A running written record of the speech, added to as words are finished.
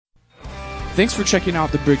Thanks for checking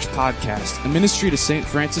out the Bridge Podcast, a ministry to St.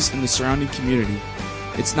 Francis and the surrounding community.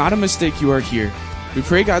 It's not a mistake you are here. We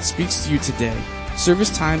pray God speaks to you today. Service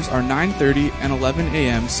times are 9:30 and 11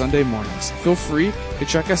 a.m. Sunday mornings. Feel free to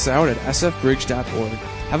check us out at sfbridge.org.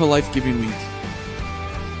 Have a life-giving week.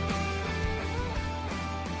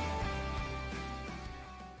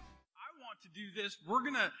 We're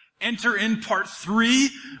going to enter in part 3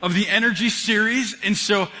 of the energy series. And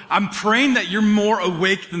so I'm praying that you're more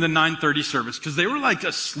awake than the 9:30 service because they were like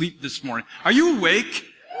asleep this morning. Are you awake?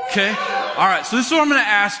 Okay. All right. So this is what I'm going to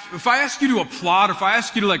ask. If I ask you to applaud, or if I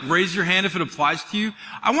ask you to like raise your hand if it applies to you,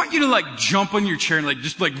 I want you to like jump on your chair and like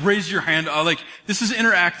just like raise your hand. This is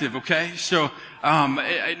interactive. Okay. So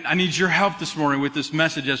I need your help this morning with this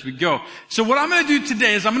message as we go. So what I'm going to do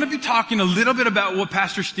today is I'm going to be talking a little bit about what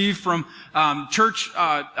Pastor Steve from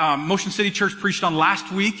Motion City Church preached on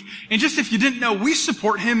last week. And just if you didn't know, we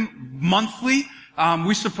support him monthly.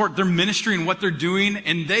 We support their ministry and what they're doing.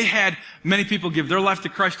 And they had many people give their life to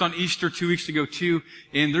Christ on Easter 2 weeks ago too.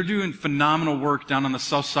 And they're doing phenomenal work down on the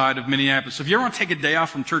south side of Minneapolis. So if you ever want to take a day off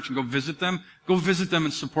from church and go visit them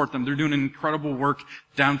and support them. They're doing incredible work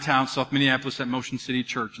downtown South Minneapolis at Motion City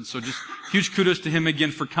Church. And so just huge kudos to him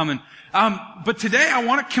again for coming. But today I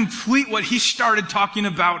want to complete what he started talking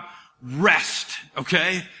about, rest.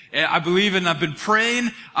 Okay? I believe and I've been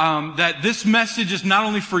praying that this message is not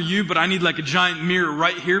only for you, but I need like a giant mirror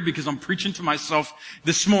right here because I'm preaching to myself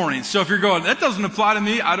this morning. So if you're going, that doesn't apply to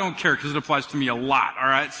me, I don't care because it applies to me a lot. All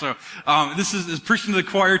right. So this is preaching to the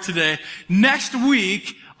choir today. Next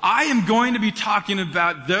week, I am going to be talking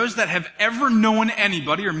about those that have ever known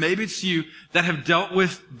anybody, or maybe it's you, that have dealt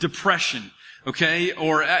with depression. Okay?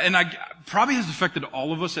 And I probably has affected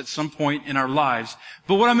all of us at some point in our lives.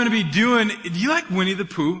 But what I'm going to be doing, do you like Winnie the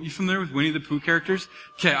Pooh? You familiar with Winnie the Pooh characters?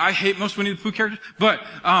 Okay, I hate most Winnie the Pooh characters. But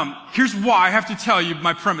here's why. I have to tell you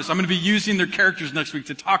my premise. I'm going to be using their characters next week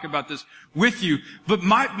to talk about this with you. But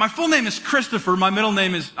my full name is Christopher. My middle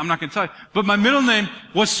name is, I'm not going to tell you, but my middle name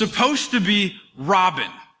was supposed to be Robin.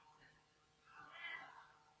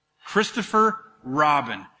 Christopher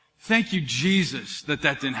Robin. Thank you, Jesus, that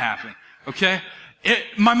didn't happen. Okay?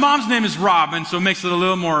 My mom's name is Robin, so it makes it a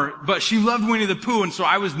little more, but she loved Winnie the Pooh, and so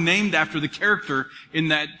I was named after the character in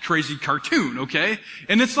that crazy cartoon, okay?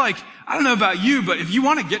 And it's like, I don't know about you, but if you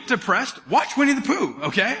want to get depressed, watch Winnie the Pooh,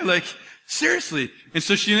 okay? Like, seriously. And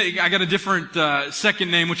so I got a different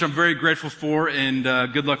second name, which I'm very grateful for, and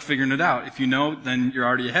good luck figuring it out. If you know, then you're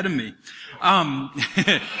already ahead of me.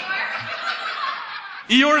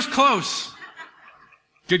 Eeyore's close.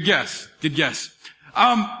 Good guess. Good guess.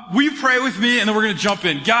 Will you pray with me and then we're going to jump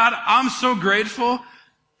in. God, I'm so grateful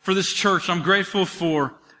for this church. I'm grateful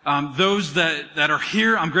for those that are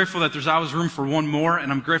here. I'm grateful that there's always room for one more,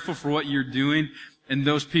 and I'm grateful for what you're doing and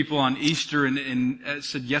those people on Easter and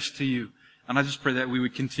said yes to you. And I just pray that we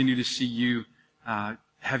would continue to see you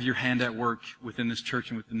have your hand at work within this church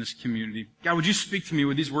and within this community. God, would you speak to me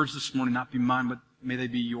with these words this morning, not be mine, but may they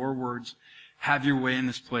be your words. Have your way in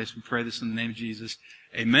this place. We pray this in the name of Jesus.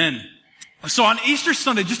 Amen. So on Easter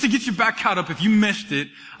Sunday, just to get you back caught up, if you missed it,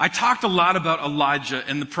 I talked a lot about Elijah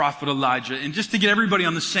and the prophet Elijah. And just to get everybody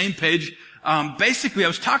on the same page, basically I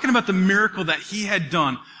was talking about the miracle that he had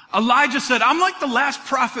done. Elijah said, I'm like the last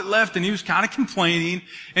prophet left, and he was kind of complaining.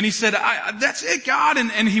 And he said, that's it, God.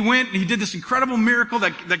 And he went and he did this incredible miracle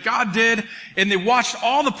that God did. And they watched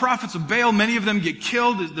all the prophets of Baal, many of them get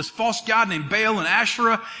killed, this false god named Baal and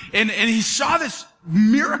Asherah. And he saw this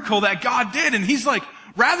miracle that God did. And he's like,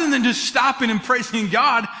 rather than just stopping and praising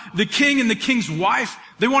God, the king and the king's wife,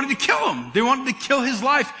 they wanted to kill him. They wanted to kill his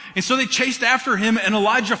life. And so they chased after him, and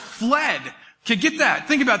Elijah fled. Okay, get that.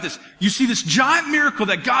 Think about this. You see this giant miracle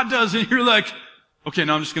that God does, and you're like, okay,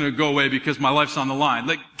 now I'm just going to go away because my life's on the line.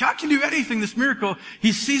 Like, God can do anything, this miracle.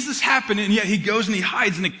 He sees this happen, and yet he goes and he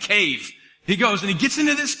hides in a cave. He goes and he gets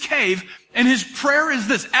into this cave, and his prayer is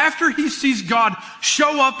this. After he sees God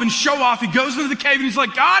show up and show off, he goes into the cave and he's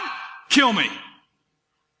like, God, kill me.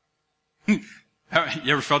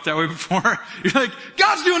 You ever felt that way before? You're like,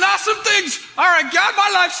 God's doing awesome things. All right, God,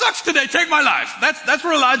 my life sucks today. Take my life. That's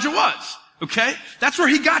where Elijah was. Okay? That's where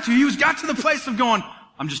he got to. He got to the place of going,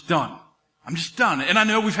 I'm just done. I'm just done. And I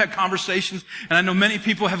know we've had conversations, and I know many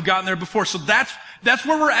people have gotten there before. So that's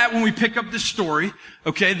where we're at when we pick up this story,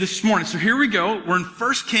 okay, this morning. So here we go. We're in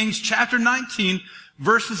 1 Kings chapter 19,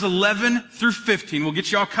 verses 11 through 15. We'll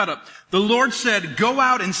get you all caught up. The Lord said, go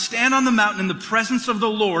out and stand on the mountain in the presence of the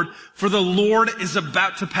Lord, for the Lord is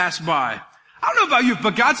about to pass by. I don't know about you,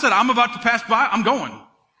 but God said, I'm about to pass by. I'm going.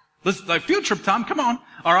 Let's, like, field trip time. Come on.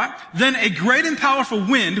 All right. Then a great and powerful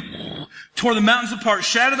wind tore the mountains apart,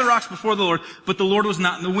 shattered the rocks before the Lord, but the Lord was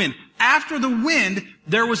not in the wind. after the wind,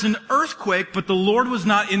 there was an earthquake, but the Lord was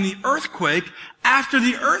not in the earthquake. After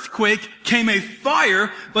the earthquake came a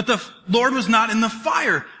fire, but the Lord was not in the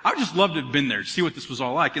fire. I would just love to have been there to see what this was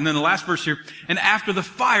all like. And then the last verse here, and after the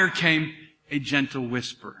fire came a gentle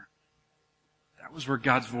whisper. That was where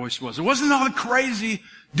God's voice was. It wasn't all the crazy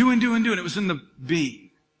doing. It was in the being.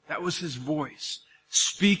 That was his voice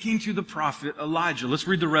speaking to the prophet Elijah. Let's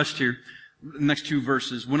read the rest here, the next two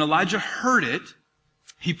verses. When Elijah heard it,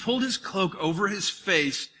 he pulled his cloak over his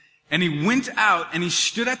face, and he went out and he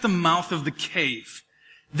stood at the mouth of the cave.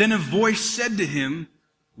 Then a voice said to him,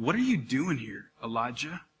 "What are you doing here,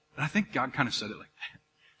 Elijah?" And I think God kind of said it like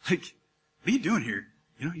that. Like, what are you doing here?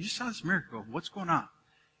 You just saw this miracle. What's going on?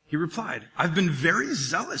 He replied, "I've been very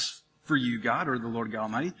zealous for you, God," or the Lord God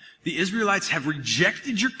Almighty. "The Israelites have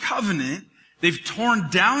rejected your covenant. They've torn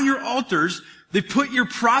down your altars. They put your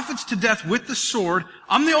prophets to death with the sword.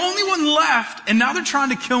 I'm the only one left, and now they're trying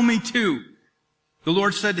to kill me too." The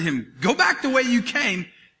Lord said to him, "Go back the way you came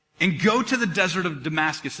and go to the desert of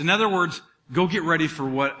Damascus." In other words, go get ready for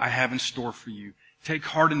what I have in store for you. Take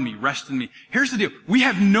heart in me, rest in me. Here's the deal. We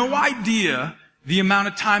have no idea the amount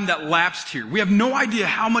of time that lapsed here. We have no idea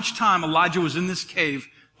how much time Elijah was in this cave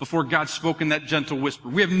before God spoke in that gentle whisper.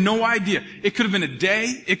 We have no idea. It could have been a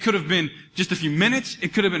day. It could have been just a few minutes.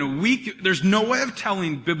 It could have been a week. There's no way of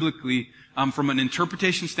telling biblically from an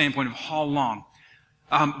interpretation standpoint of how long.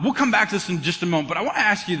 We'll come back to this in just a moment, but I want to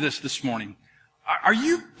ask you this morning. Are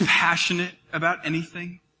you passionate about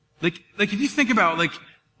anything? Like if you think about,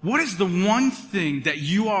 what is the one thing that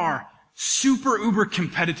you are super uber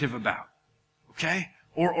competitive about? Okay?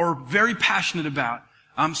 Or very passionate about?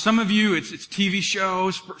 Some of you, it's TV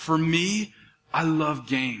shows. For me, I love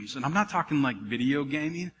games. And I'm not talking like video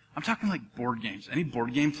gaming. I'm talking like board games. Any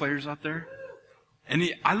board game players out there?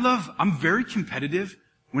 I'm very competitive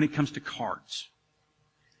when it comes to cards.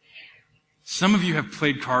 Some of you have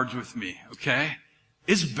played cards with me, okay?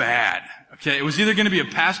 It's bad, okay? It was either going to be a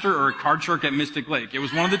pastor or a card shark at Mystic Lake. It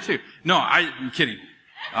was one of the two. No, I'm kidding.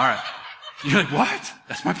 All right. You're like, what?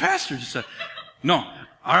 That's my pastor just said. No.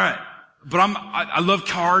 All right. But I love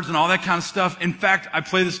cards and all that kind of stuff. In fact, I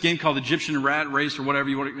play this game called Egyptian Rat Race or whatever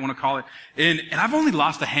you want to call it. And I've only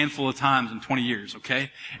lost a handful of times in 20 years,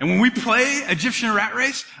 okay? And when we play Egyptian Rat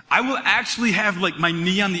Race, I will actually have my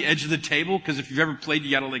knee on the edge of the table, because if you've ever played,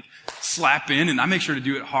 you gotta slap in, and I make sure to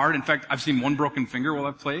do it hard. In fact, I've seen one broken finger while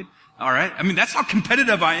I've played. All right? I mean, that's how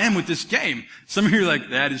competitive I am with this game. Some of you are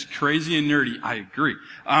like, that is crazy and nerdy. I agree.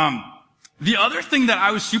 The other thing that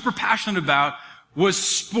I was super passionate about was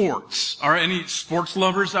sports. Are any sports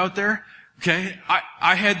lovers out there? Okay.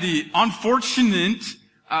 I had the unfortunate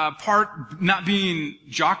part not being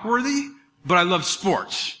jock-worthy, but I love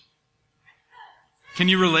sports. Can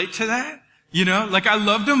you relate to that? I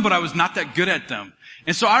loved them, but I was not that good at them.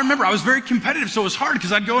 And so I remember I was very competitive, so it was hard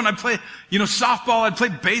because I'd go and I'd play, softball, I'd play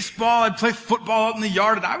baseball, I'd play football out in the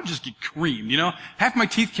yard, and I would just get creamed, Half my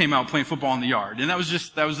teeth came out playing football in the yard, and that was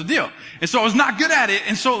the deal. And so I was not good at it,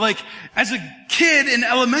 and so as a kid in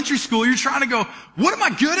elementary school, you're trying to go, what am I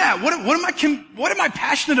good at? What am I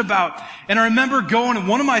passionate about? And I remember going, and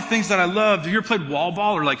one of my things that I loved, have you ever played wall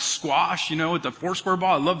ball or squash, with the 4-square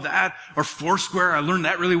ball? I love that. Or 4-square, I learned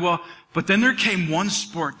that really well. But then there came one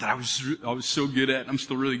sport that I was so good at. I'm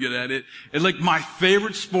still really good at it. It's my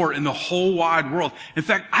favorite sport in the whole wide world. In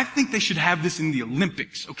fact, I think they should have this in the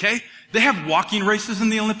Olympics, okay? They have walking races in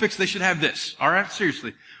the Olympics. They should have this. All right?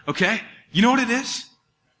 Seriously. Okay? You know what it is?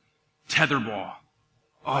 Tetherball.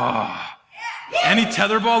 Oh. Any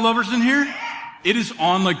tetherball lovers in here? It is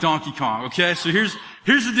on like Donkey Kong, okay? So here's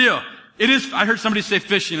the deal. I heard somebody say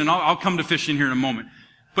fishing, and I'll come to fishing here in a moment.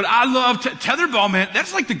 But I love tetherball, man.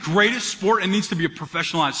 That's the greatest sport, and needs to be a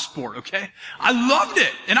professionalized sport, okay? I loved it.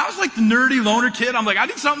 And I was the nerdy loner kid. I'm I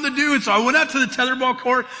need something to do. And so I went out to the tetherball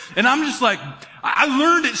court, and I'm just I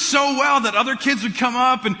learned it so well that other kids would come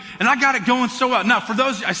up, and I got it going so well. Now, for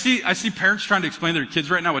those, I see parents trying to explain to their kids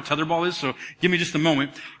right now what tetherball is, so give me just a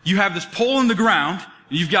moment. You have this pole in the ground.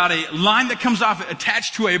 You've got a line that comes off it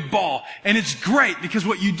attached to a ball. And it's great because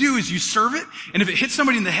what you do is you serve it, and if it hits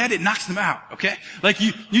somebody in the head, it knocks them out, okay?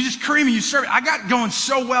 You just cream and you serve it. I got going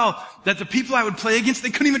so well that the people I would play against, they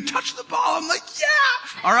couldn't even touch the ball. I'm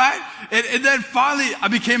yeah! All right? And then finally, I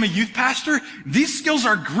became a youth pastor. These skills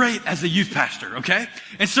are great as a youth pastor, okay?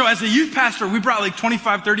 And so as a youth pastor, we brought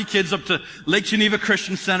 25, 30 kids up to Lake Geneva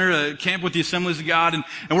Christian Center to camp with the Assemblies of God, and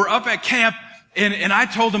we're up at camp. And I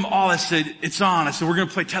told them all, I said, it's on. I said, we're going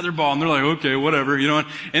to play tetherball. And they're like, okay, whatever,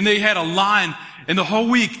 And they had a line, and the whole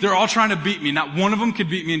week, they're all trying to beat me. Not one of them could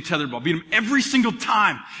beat me in tetherball. Beat them every single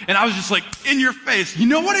time. And I was just like, in your face. You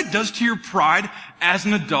know what it does to your pride as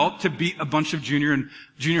an adult to beat a bunch of junior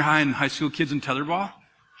high and high school kids in tetherball?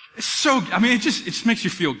 It's so, it just makes you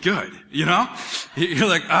feel good, You're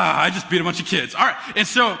like, I just beat a bunch of kids. All right. And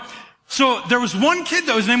so there was one kid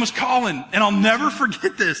though, his name was Colin, and I'll never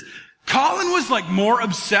forget this. Colin was like more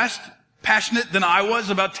obsessed, passionate than I was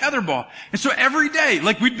about tetherball. And so every day,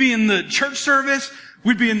 like we'd be in the church service,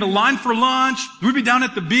 we'd be in the line for lunch, we'd be down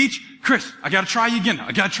at the beach. Chris, I gotta try you again.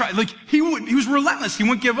 I gotta try. Like he was relentless. He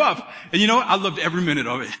wouldn't give up. And you know what? I loved every minute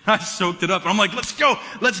of it. I soaked it up. And I'm like, let's go.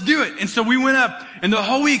 Let's do it. And so we went up, and the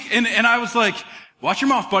whole week, and I was like, watch your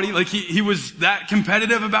mouth, buddy. Like he was that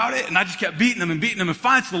competitive about it, and I just kept beating him. And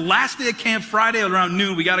finally, it's the last day of camp, Friday around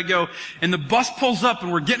noon, we gotta go. And the bus pulls up,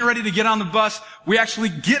 and we're getting ready to get on the bus. We actually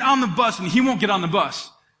get on the bus, and he won't get on the bus.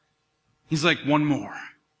 He's like, one more.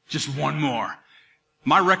 Just one more.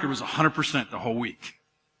 My record was 100% the whole week.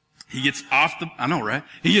 He gets off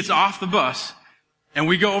He gets off the bus, and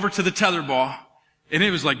we go over to the tetherball, and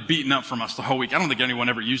it was like beaten up from us the whole week. I don't think anyone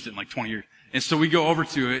ever used it in like 20 years. And so we go over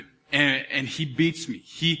to it, and he beats me.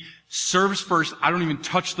 He serves first. I don't even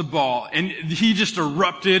touch the ball. And he just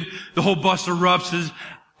erupted. The whole bus erupts.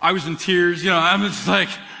 I was in tears. I'm just like,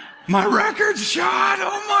 my record's shot.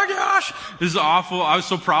 Oh my gosh. This is awful. I was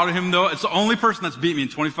so proud of him though. It's the only person that's beat me in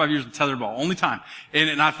 25 years of tetherball. Only time.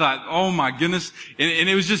 And I thought, oh my goodness. And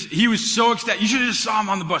it was just, he was so ecstatic. You should have just saw him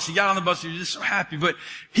on the bus. He got on the bus. He was just so happy. But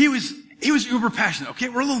he was uber passionate. Okay,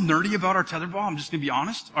 we're a little nerdy about our tetherball. I'm just going to be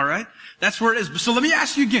honest. All right? That's where it is. So let me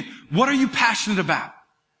ask you again. What are you passionate about?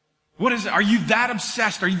 What is it? Are you that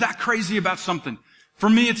obsessed? Are you that crazy about something? For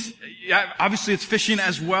me, obviously it's fishing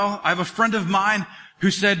as well. I have a friend of mine who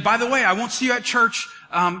said, by the way, I won't see you at church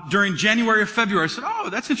during January or February. I said, oh,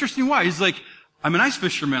 that's interesting. Why? He's like, I'm an ice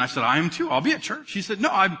fisherman. I said, I am too. I'll be at church. He said, no,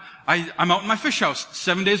 I'm out in my fish house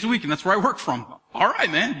 7 days a week, and that's where I work from. All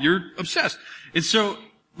right, man, you're obsessed. And so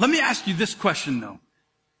let me ask you this question, though.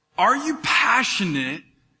 Are you passionate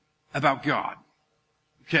about God?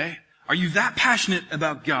 Okay? Are you that passionate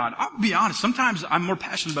about God? I'll be honest. Sometimes I'm more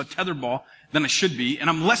passionate about tetherball than I should be, and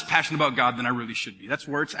I'm less passionate about God than I really should be. That's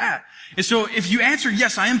where it's at. And so if you answer,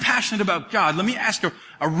 yes, I am passionate about God, let me ask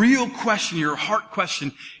a real question, your heart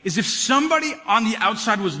question, is if somebody on the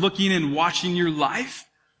outside was looking and watching your life,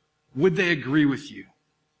 would they agree with you?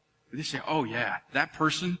 Would they say, oh yeah, that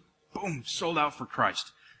person, boom, sold out for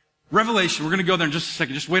Christ. Revelation, we're going to go there in just a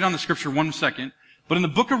second. Just wait on the scripture 1 second. But in the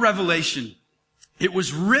book of Revelation, it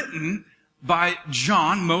was written by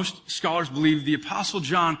John. Most scholars believe the Apostle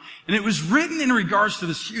John. And it was written in regards to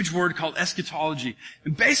this huge word called eschatology.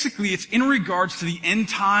 And basically, it's in regards to the end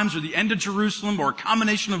times or the end of Jerusalem or a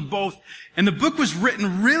combination of both. And the book was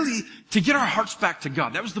written really to get our hearts back to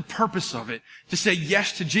God. That was the purpose of it, to say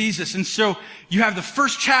yes to Jesus. And so you have the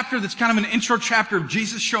first chapter that's kind of an intro chapter of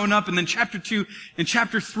Jesus showing up. And then chapter 2 and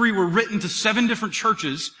chapter 3 were written to 7 different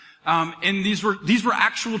churches. And these were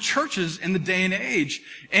actual churches in the day and age.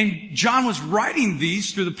 And John was writing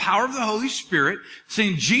these through the power of the Holy Spirit,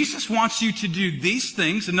 saying Jesus wants you to do these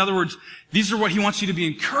things. In other words, these are what he wants you to be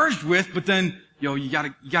encouraged with, but then, you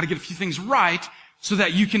gotta get a few things right so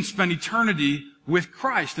that you can spend eternity with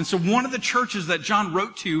Christ. And so one of the churches that John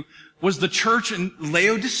wrote to was the church in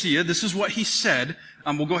Laodicea. This is what he said.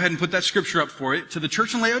 We'll go ahead and put that scripture up for it. To the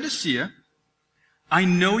church in Laodicea, I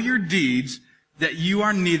know your deeds, that you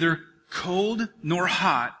are neither cold nor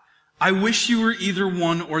hot. I wish you were either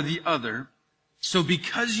one or the other. So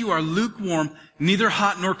because you are lukewarm, neither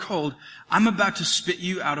hot nor cold, I'm about to spit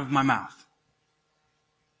you out of my mouth.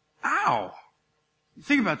 Ow.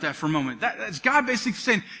 Think about that for a moment. That's God basically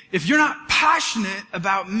saying, if you're not passionate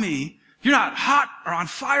about me, if you're not hot or on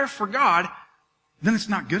fire for God, then it's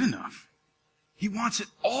not good enough. He wants it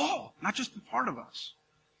all, not just a part of us.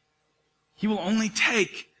 He will only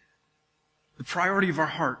take the priority of our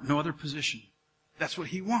heart, no other position. That's what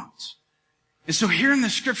he wants. And so here in the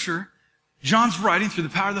scripture, John's writing through the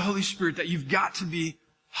power of the Holy Spirit that you've got to be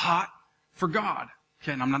hot for God.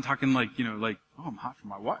 Okay, and I'm not talking like, oh, I'm hot for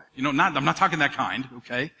my wife. I'm not talking that kind,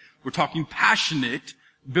 okay? We're talking passionate,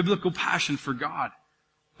 biblical passion for God.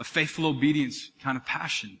 A faithful obedience kind of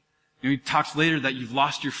passion. He talks later that you've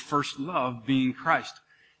lost your first love being Christ.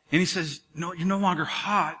 And he says, no, you're no longer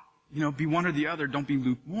hot. Be one or the other. Don't be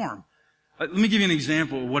lukewarm. Let me give you an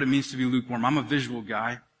example of what it means to be lukewarm. I'm a visual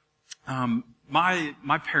guy.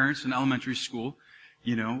 My parents in elementary school,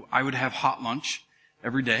 I would have hot lunch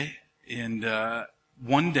every day. And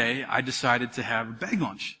one day I decided to have a bag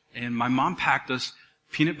lunch. And my mom packed us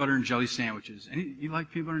peanut butter and jelly sandwiches. You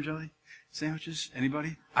like peanut butter and jelly sandwiches?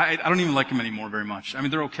 Anybody? I don't even like them anymore very much. I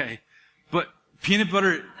mean, they're okay. But peanut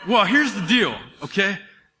butter, well, here's the deal, okay?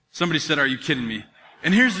 Somebody said, are you kidding me?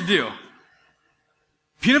 And here's the deal.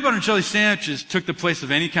 Peanut butter and jelly sandwiches took the place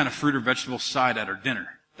of any kind of fruit or vegetable side at our dinner.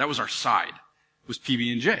 That was our side. It was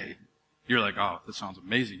PB&J. You're like, oh, that sounds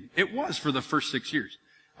amazing. It was for the first 6 years.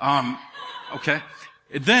 Okay.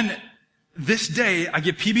 Then this day, I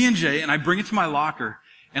get PB&J and I bring it to my locker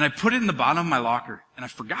and I put it in the bottom of my locker and I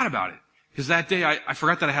forgot about it. Because that day I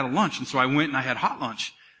forgot that I had a lunch, and so I went and I had hot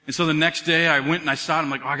lunch. And so the next day I went and I saw it. I'm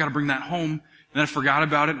like, oh, I gotta bring that home. And then I forgot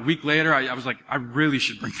about it. A week later, I was like, I really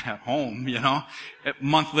should bring that home, you know? A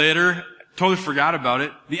month later, totally forgot about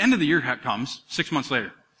it. The end of the year comes, 6 months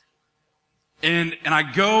later. And I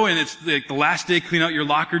go, and it's like the last day, clean out your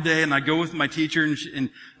locker day, and I go with my teacher, and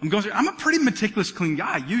I'm going through, I'm a pretty meticulous, clean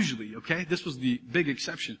guy, usually, okay? This was the big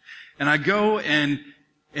exception. And I go, and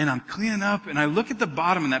I'm cleaning up, and I look at the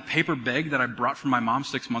bottom in that paper bag that I brought from my mom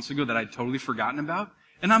 6 months ago that I'd totally forgotten about.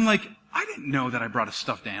 And I'm like, I didn't know that I brought a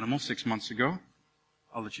stuffed animal 6 months ago.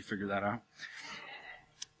 I'll let you figure that out.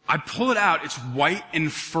 I pull it out. It's white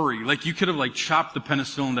and furry. Like you could have like chopped the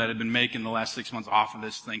penicillin that had been making the last 6 months off of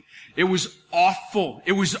this thing. It was awful.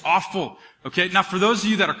 It was awful. Okay. Now for those of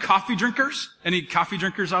you that are coffee drinkers, any coffee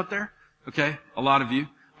drinkers out there? Okay. A lot of you.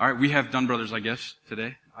 All right. We have Dunn Brothers, I guess,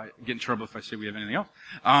 today. I get in trouble if I say we have anything else.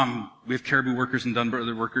 We have Caribou workers and Dunn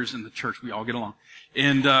Brother workers in the church. We all get along.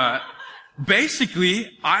 And,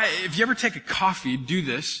 basically, if you ever take a coffee, do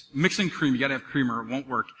this. Mix in cream. You gotta have cream or it won't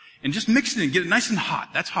work. And just mix it in. Get it nice and hot.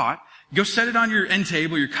 That's hot. Go set it on your end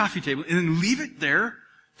table, your coffee table, and then leave it there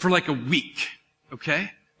for like a week.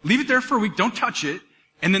 Okay? Leave it there for a week. Don't touch it.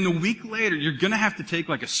 And then the week later, you're gonna have to take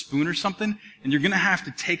like a spoon or something, and you're gonna have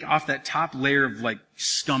to take off that top layer of like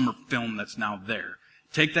scum or film that's now there.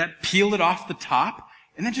 Take that, peel it off the top,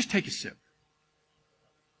 and then just take a sip.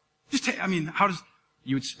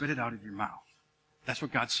 You would spit it out of your mouth. That's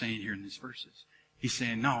what God's saying here in these verses. He's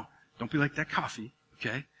saying, no, don't be like that coffee,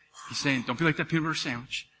 okay? He's saying, don't be like that peanut butter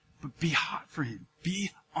sandwich, but be hot for Him. Be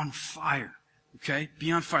on fire, okay?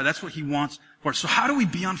 Be on fire. That's what He wants for us. So how do we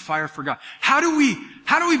be on fire for God? How do we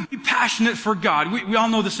be passionate for God? We all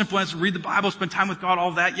know the simple answer. Read the Bible, spend time with God,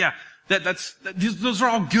 all that. Yeah, those are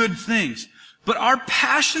all good things. But our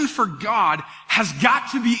passion for God has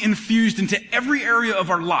got to be infused into every area of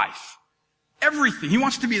our life. Everything. He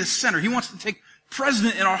wants to be the center. He wants to take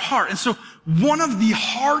precedent in our heart. And so one of the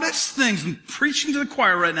hardest things, I'm preaching to the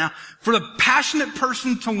choir right now, for the passionate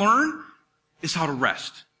person to learn is how to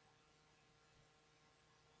rest.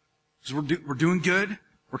 Because we're doing good.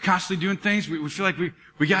 We're constantly doing things. We feel like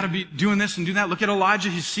we got to be doing this and doing that. Look at Elijah.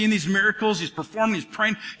 He's seeing these miracles. He's performing. He's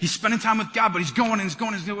praying. He's spending time with God, but he's going and he's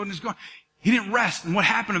going and he's going and he's going. He didn't rest. And what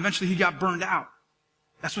happened? Eventually he got burned out.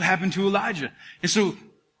 That's what happened to Elijah. And so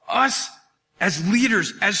us as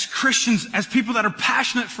leaders, as Christians, as people that are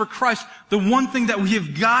passionate for Christ, the one thing that we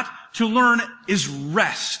have got to learn is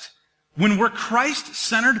rest. When we're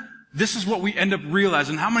Christ-centered, this is what we end up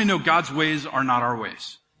realizing. How many know God's ways are not our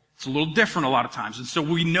ways? It's a little different a lot of times. And so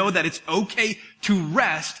we know that it's okay to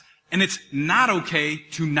rest, and it's not okay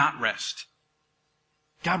to not rest.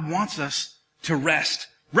 God wants us to rest.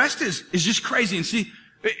 Rest is just crazy. And see,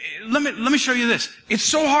 let me show you this. It's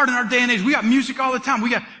so hard in our day and age. We got music all the time.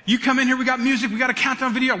 You come in here, we got music, we got a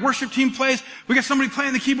countdown video, our worship team plays, we got somebody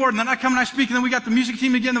playing the keyboard, and then I come and I speak, and then we got the music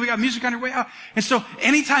team again, then we got music on your way out. And so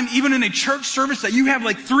anytime, even in a church service, that you have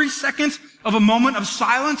like 3 seconds of a moment of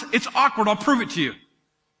silence, it's awkward. I'll prove it to you.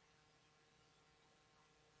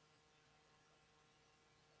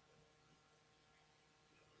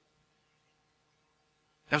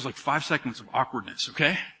 That was like 5 seconds of awkwardness,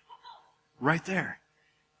 okay? Right there.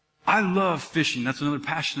 I love fishing. That's another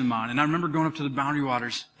passion of mine. And I remember going up to the Boundary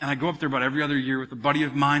Waters, and I go up there about every other year with a buddy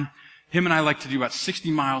of mine. Him and I like to do about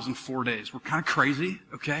 60 miles in 4 days. We're kind of crazy,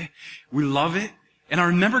 okay? We love it. And I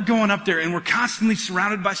remember going up there, and we're constantly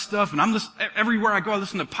surrounded by stuff, and everywhere I go, I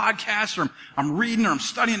listen to podcasts, or I'm reading, or I'm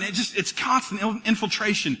studying. It's constant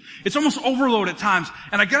infiltration. It's almost overload at times.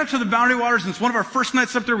 And I get up to the Boundary Waters, and it's one of our first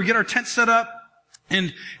nights up there. We get our tent set up.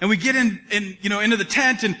 And we get into the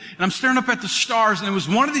tent, and I'm staring up at the stars, and it was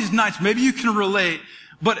one of these nights, maybe you can relate,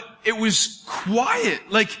 but it was quiet.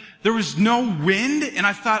 Like, there was no wind, and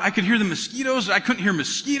I thought I could hear the mosquitoes. I couldn't hear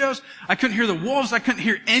mosquitoes. I couldn't hear the wolves. I couldn't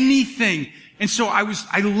hear anything. And so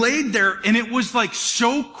I laid there, and it was like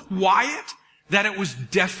so quiet that it was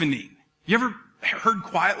deafening. You ever heard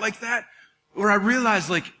quiet like that? Where I realized,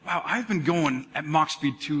 like, wow, I've been going at Mach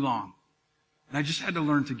speed too long. And I just had to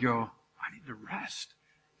learn to go, I need to rest.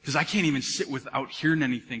 Because I can't even sit without hearing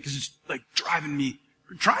anything. Because it's like driving me.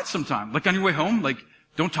 Try it sometime. Like on your way home, like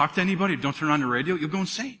Don't talk to anybody. Don't turn on the radio. You'll go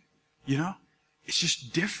insane. You know? It's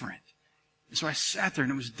just different. And so I sat there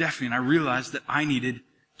and it was deafening. I realized that I needed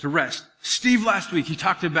to rest. Steve last week, he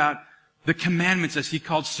talked about the commandments as he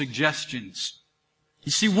called suggestions.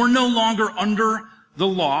 You see, we're no longer under the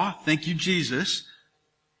law. Thank you, Jesus.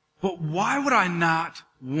 But why would I not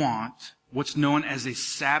want what's known as a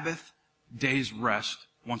Sabbath day's rest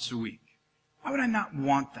once a week? Why would I not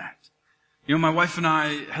want that? You know, my wife and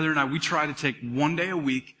I, Heather and I, we try to take one day a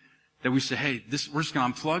week that we say, hey, we're just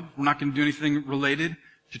going to unplug. We're not going to do anything related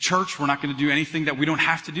to church. We're not going to do anything that we don't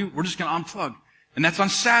have to do. We're just going to unplug. And that's on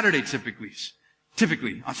Saturday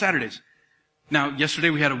typically on Saturdays. Now, yesterday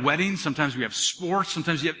we had a wedding. Sometimes we have sports.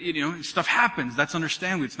 Sometimes stuff happens. That's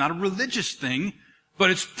understandable. It's not a religious thing, but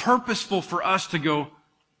it's purposeful for us to go,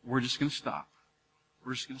 we're just going to stop.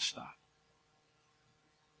 We're just going to stop.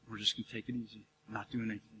 We're just going to take it easy, not doing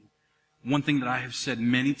anything. One thing that I have said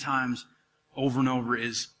many times over and over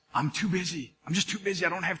is, I'm too busy. I'm just too busy. I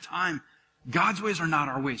don't have time. God's ways are not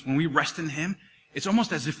our ways. When we rest in Him, it's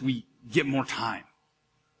almost as if we get more time.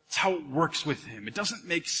 It's how it works with Him. It doesn't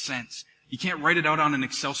make sense. You can't write it out on an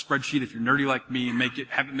Excel spreadsheet if you're nerdy like me and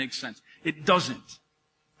have it make sense. It doesn't.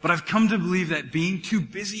 But I've come to believe that being too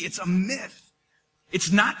busy, it's a myth.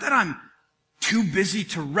 It's not that I'm too busy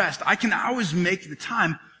to rest. I can always make the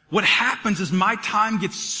time. What happens is my time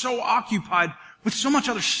gets so occupied with so much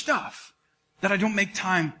other stuff that I don't make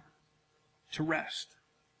time to rest.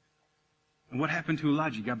 And what happened to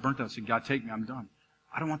Elijah? He got burnt out. Said, God, take me. I'm done.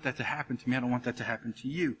 I don't want that to happen to me. I don't want that to happen to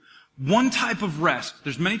you. One type of rest,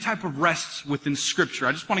 there's many type of rests within Scripture.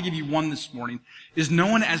 I just want to give you one this morning, is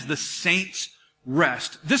known as the saint's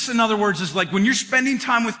rest. This, in other words, is like when you're spending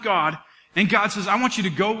time with God and God says, I want you to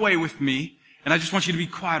go away with me and I just want you to be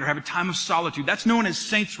quiet or have a time of solitude. That's known as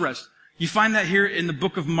saint's rest. You find that here in the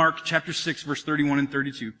book of Mark, chapter 6, verse 31 and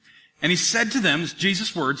 32. And He said to them, it's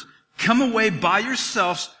Jesus' words, come away by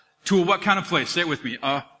yourselves to a what kind of place? Say it with me.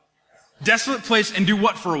 A desolate place, and do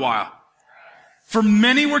what for a while? For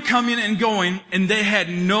many were coming and going, and they had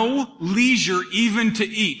no leisure even to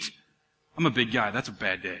eat. I'm a big guy. That's a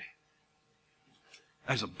bad day.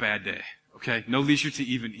 That's a bad day. Okay? No leisure to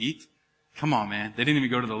even eat. Come on, man. They didn't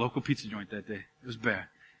even go to the local pizza joint that day. It was bad.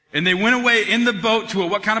 And they went away in the boat to a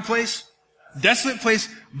what kind of place? Desolate place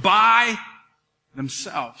by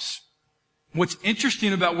themselves. What's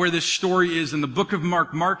interesting about where this story is in the book of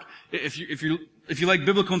Mark, if you like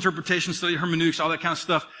biblical interpretation, study hermeneutics, all that kind of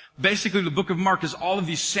stuff, basically the book of Mark is all of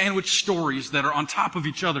these sandwich stories that are on top of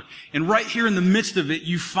each other. And right here in the midst of it,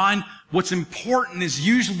 you find what's important is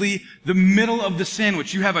usually the middle of the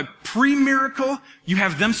sandwich. You have a pre-miracle, you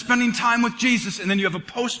have them spending time with Jesus, and then you have a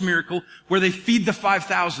post-miracle where they feed the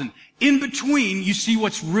 5,000. In between, you see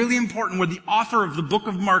what's really important, where the author of the book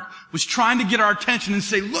of Mark was trying to get our attention and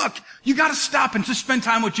say, look, you gotta stop and just spend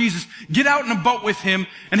time with Jesus. Get out in a boat with Him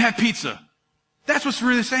and have pizza. That's what's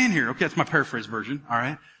really saying here. Okay, that's my paraphrase version. All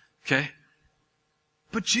right. Okay.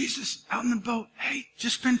 But Jesus, out in the boat, hey,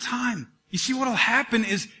 just spend time. You see what'll happen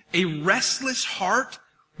is a restless heart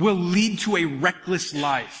will lead to a reckless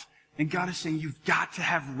life. And God is saying, you've got to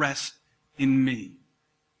have rest in me.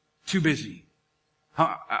 Too busy.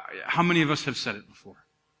 How many of us have said it before?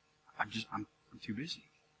 I'm too busy.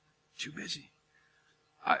 Too busy.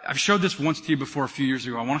 I've showed this once to you before a few years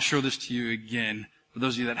ago. I want to show this to you again for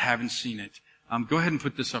those of you that haven't seen it. Go ahead and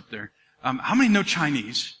put this up there. How many know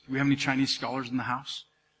Chinese? Do we have any Chinese scholars in the house?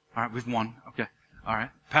 All right, we have one. Okay. All right.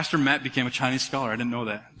 Pastor Matt became a Chinese scholar. I didn't know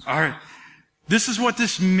that. All right. This is what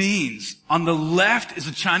this means. On the left is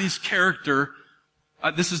a Chinese character.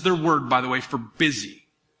 This is their word, by the way, for busy.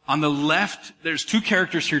 On the left, there's two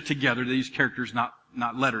characters here together. They use characters, not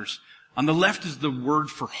letters. On the left is the word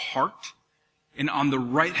for heart. And on the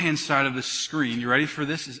right-hand side of the screen, you ready for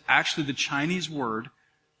this, is actually the Chinese word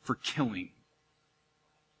for killing.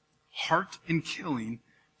 Heart and killing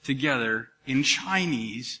together in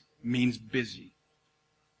Chinese means busy.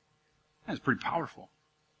 That's pretty powerful.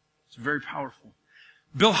 It's very powerful.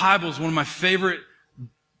 Bill Hybels, one of my favorite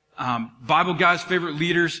Bible guys, favorite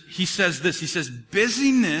leaders, he says this. He says,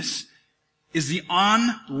 busyness is the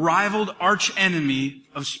unrivaled archenemy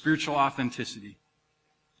of spiritual authenticity.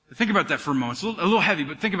 Think about that for a moment. It's a little heavy,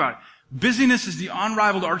 but think about it. Busyness is the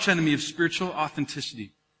unrivaled archenemy of spiritual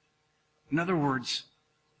authenticity. In other words,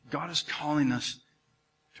 God is calling us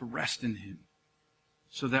to rest in Him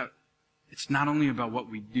so that it's not only about what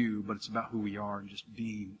we do, but it's about who we are and just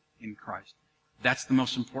being in Christ. That's the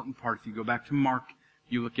most important part. If you go back to Mark,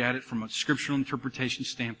 you look at it from a scriptural interpretation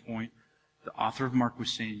standpoint, the author of Mark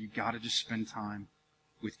was saying, you gotta just spend time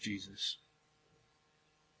with Jesus.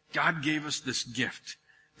 God gave us this gift.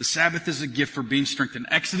 The Sabbath is a gift for being strengthened.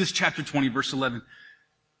 Exodus chapter 20, verse 11.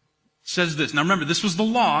 says this. Now remember, this was the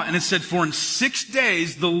law, and it said, for in 6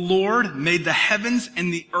 days the Lord made the heavens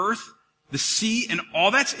and the earth, the sea, and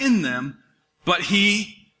all that's in them, but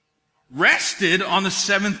he rested on the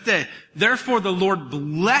seventh day. Therefore the Lord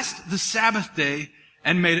blessed the Sabbath day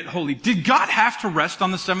and made it holy. Did God have to rest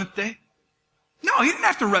on the seventh day? No, he didn't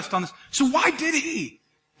have to rest on this. So why did he?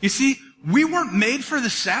 You see, we weren't made for the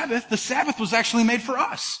Sabbath. The Sabbath was actually made for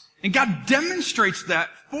us. And God demonstrates that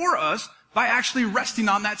for us by actually resting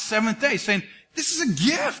on that seventh day, saying, this is a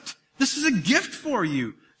gift. This is a gift for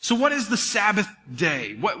you. So what is the Sabbath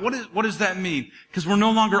day? What does that mean? Because we're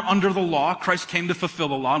no longer under the law. Christ came to fulfill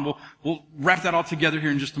the law, and we'll wrap that all together here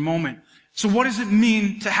in just a moment. So what does it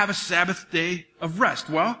mean to have a Sabbath day of rest?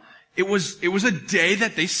 Well, it was a day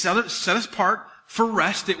that they set apart for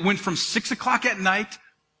rest. It went from 6 o'clock at night,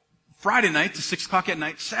 Friday night, to 6 o'clock at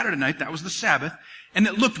night, Saturday night. That was the Sabbath. And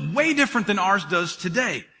it looked way different than ours does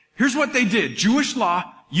today. Here's what they did. Jewish law,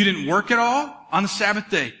 you didn't work at all on the Sabbath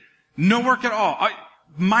day. No work at all.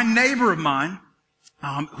 My neighbor of mine,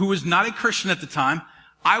 who was not a Christian at the time,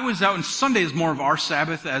 I was out, and Sunday is more of our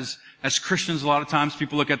Sabbath as Christians. A lot of times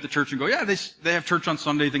people look at the church and go, yeah, they have church on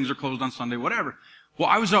Sunday, things are closed on Sunday, whatever. Well,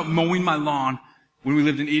 I was out mowing my lawn when we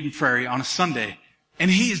lived in Eden Prairie on a Sunday,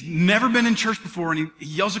 and he's never been in church before, and he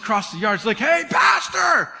yells across the yard, he's like, hey,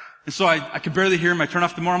 pastor! And so I could barely hear him. I turn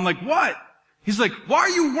off the mower. I'm like, what? He's like, why are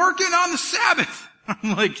you working on the Sabbath?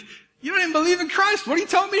 I'm like, you don't even believe in Christ. What are you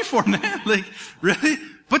telling me for, man? Like, really?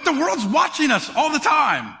 But the world's watching us all the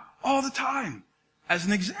time, as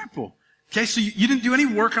an example. Okay, so you didn't do any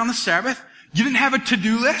work on the Sabbath. You didn't have a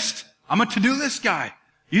to-do list. I'm a to-do list guy.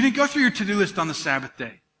 You didn't go through your to-do list on the Sabbath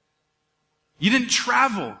day. You didn't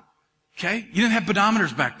travel. Okay? You didn't have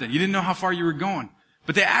pedometers back then. You didn't know how far you were going.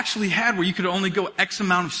 But they actually had where you could only go X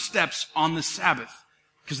amount of steps on the Sabbath,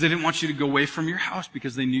 because they didn't want you to go away from your house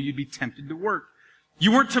because they knew you'd be tempted to work.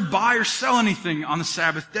 You weren't to buy or sell anything on the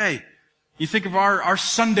Sabbath day. You think of our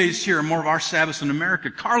Sundays here, more of our Sabbaths in America.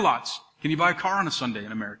 Car lots. Can you buy a car on a Sunday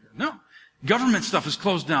in America? No. Government stuff is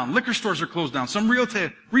closed down. Liquor stores are closed down. Some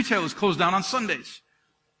retail is closed down on Sundays.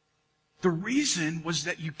 The reason was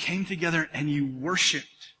that you came together and you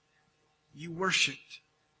worshiped. You worshiped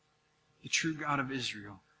the true God of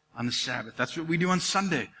Israel on the Sabbath. That's what we do on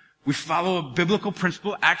Sunday. We follow a biblical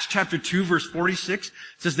principle. Acts chapter 2, verse 46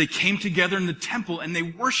 says they came together in the temple and they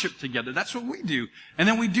worshiped together. That's what we do. And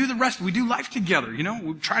then we do the rest. We do life together,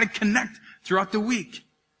 We try to connect throughout the week.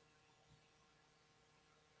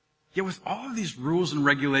 Yet with all of these rules and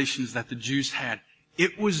regulations that the Jews had,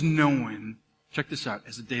 it was known, check this out,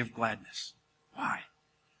 as a day of gladness. Why?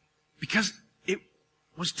 Because it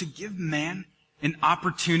was to give man an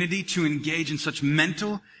opportunity to engage in such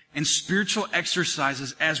mental and spiritual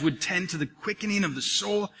exercises as would tend to the quickening of the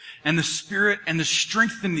soul and the spirit and the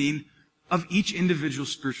strengthening of each individual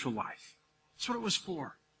spiritual life. That's what it was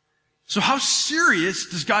for. So how serious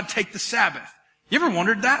does God take the Sabbath? You ever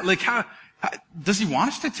wondered that? Like how does he want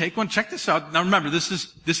us to take one? Check this out. Now remember, this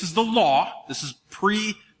is the law. This is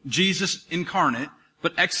pre-Jesus incarnate.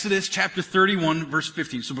 But Exodus chapter 31, verse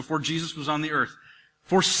 15. So before Jesus was on the earth.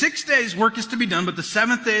 For 6 days work is to be done, but the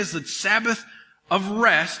seventh day is the Sabbath of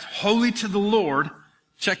rest, holy to the Lord.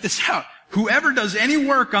 Check this out. Whoever does any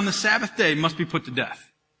work on the Sabbath day must be put to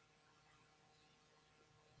death.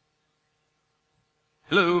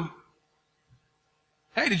 Hello?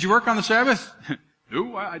 Hey, did you work on the Sabbath?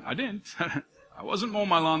 No, I didn't. I wasn't mowing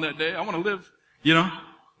my lawn that day. I want to live.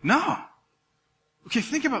 No. Okay,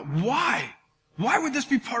 think about why. Why would this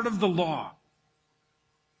be part of the law?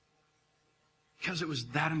 Because it was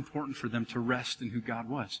that important for them to rest in who God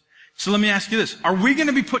was. So let me ask you this. Are we going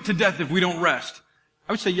to be put to death if we don't rest?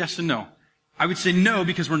 I would say yes and no. I would say no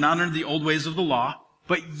because we're not under the old ways of the law.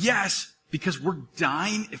 But yes, because we're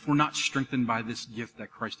dying if we're not strengthened by this gift that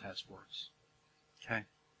Christ has for us. Okay?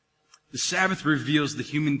 The Sabbath reveals the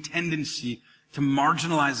human tendency to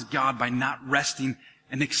marginalize God by not resting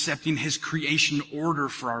and accepting His creation order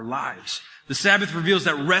for our lives. The Sabbath reveals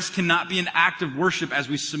that rest cannot be an act of worship as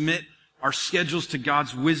we submit our schedules to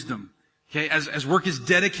God's wisdom. Okay, as work is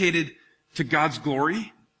dedicated to God's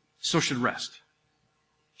glory, so should rest.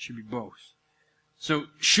 It should be both. So,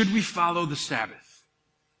 should we follow the Sabbath?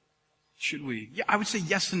 Should we? Yeah, I would say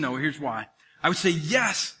yes and no. Here's why. I would say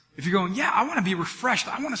yes if you're going, yeah, I want to be refreshed.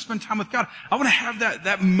 I want to spend time with God. I want to have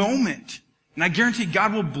that moment. And I guarantee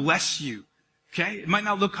God will bless you. Okay? It might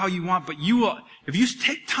not look how you want, but you will. If you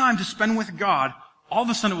take time to spend with God, all of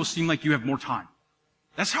a sudden it will seem like you have more time.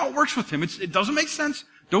 That's how it works with Him. It doesn't make sense.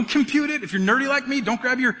 Don't compute it. If you're nerdy like me, don't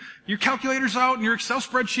grab your calculators out and your Excel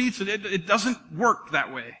spreadsheets. It doesn't work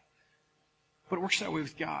that way. But it works that way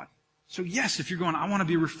with God. So yes, if you're going, I want to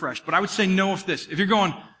be refreshed. But I would say no if you're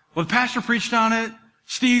going, Well, the pastor preached on it.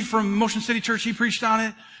 Steve from Motion City Church, he preached on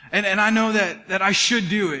it. And I know that I should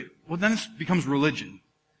do it. Well, then it becomes religion.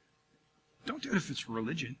 Don't do it if it's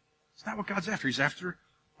religion. It's not what God's after. He's after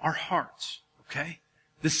our hearts, okay?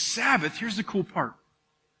 The Sabbath, here's the cool part.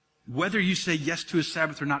 Whether you say yes to a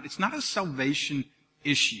Sabbath or not, it's not a salvation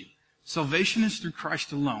issue. Salvation is through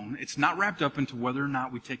Christ alone. It's not wrapped up into whether or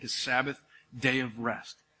not we take a Sabbath day of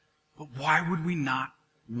rest. But why would we not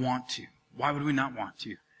want to? Why would we not want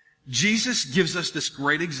to? Jesus gives us this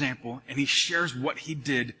great example, and he shares what he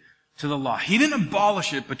did to the law. He didn't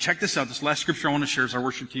abolish it, but check this out. This last scripture I want to share as our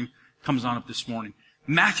worship team comes on up this morning.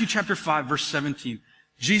 Matthew chapter 5, verse 17.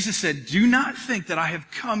 Jesus said, "Do not think that I have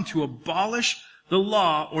come to abolish the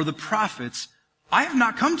law or the prophets. I have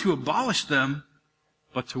not come to abolish them,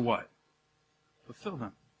 but to what? Fulfill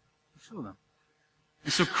them. Fulfill them."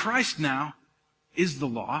 And so Christ now is the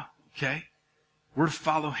law, okay? We're to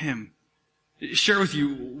follow him. Share with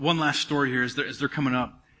you one last story here as they're coming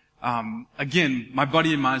up. Again, my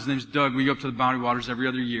buddy of mine, his name's Doug, we go up to the Boundary Waters every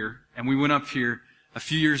other year, and we went up here a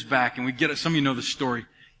few years back, and some of you know the story,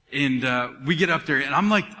 and we get up there, and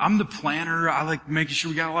I'm the planner. I like making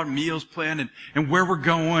sure we got a lot of meals planned, and where we're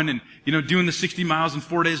going, and, doing the 60 miles in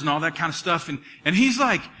 4 days and all that kind of stuff, and he's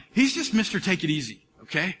just Mr. Take It Easy,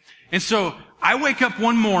 okay? And so I wake up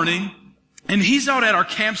one morning, and he's out at our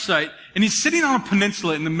campsite, and he's sitting on a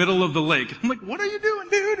peninsula in the middle of the lake. I'm like, "What are you doing,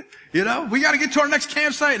 dude? We gotta get to our next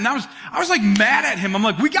campsite." And I was like mad at him. I'm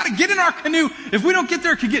like, "We gotta get in our canoe. If we don't get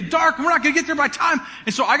there, it could get dark, and we're not gonna get there by time."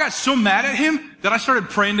 And so I got so mad at him that I started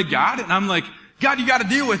praying to God, and I'm like, "God, you gotta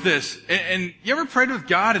deal with this." And you ever prayed with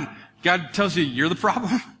God, and God tells you you're the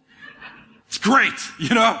problem? It's great,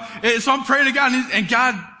 And so I'm praying to God, and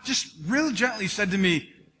God just really gently said to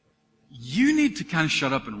me, "You need to kind of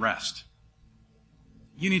shut up and rest.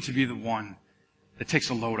 You need to be the one that takes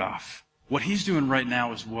a load off. What he's doing right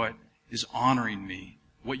now is what is honoring me.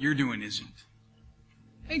 What you're doing isn't."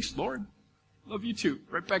 Thanks, Lord. Love you too.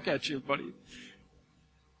 Right back at you, buddy.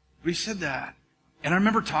 But he said that. And I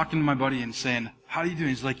remember talking to my buddy and saying, "How are you doing?"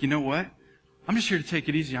 He's like, "You know what? I'm just here to take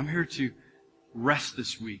it easy. I'm here to rest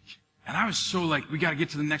this week." And I was so like, "We gotta get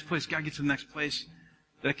to the next place, gotta get to the next place."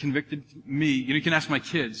 That convicted me. You can ask my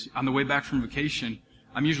kids on the way back from vacation.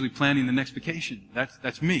 I'm usually planning the next vacation.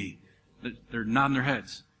 That's me. They're nodding their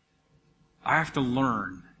heads. I have to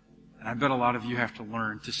learn, and I bet a lot of you have to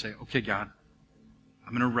learn to say, "Okay, God,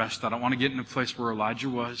 I'm going to rest. I don't want to get in a place where Elijah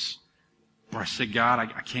was, where I say, God,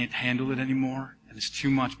 I can't handle it anymore, and it's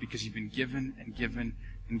too much because you've been given and given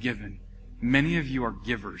and given." Many of you are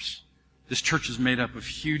givers. This church is made up of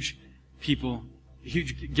huge people,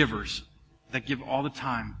 huge givers that give all the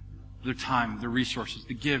time, their resources.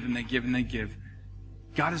 They give and they give and they give.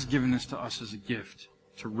 God has given this to us as a gift,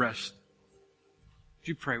 to rest. Would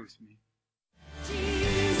you pray with me?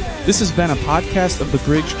 This has been a podcast of the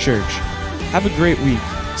Bridge Church. Have a great week.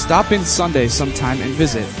 Stop in Sunday sometime and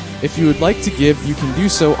visit. If you would like to give, you can do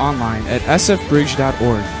so online at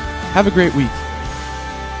sfbridge.org. Have a great week.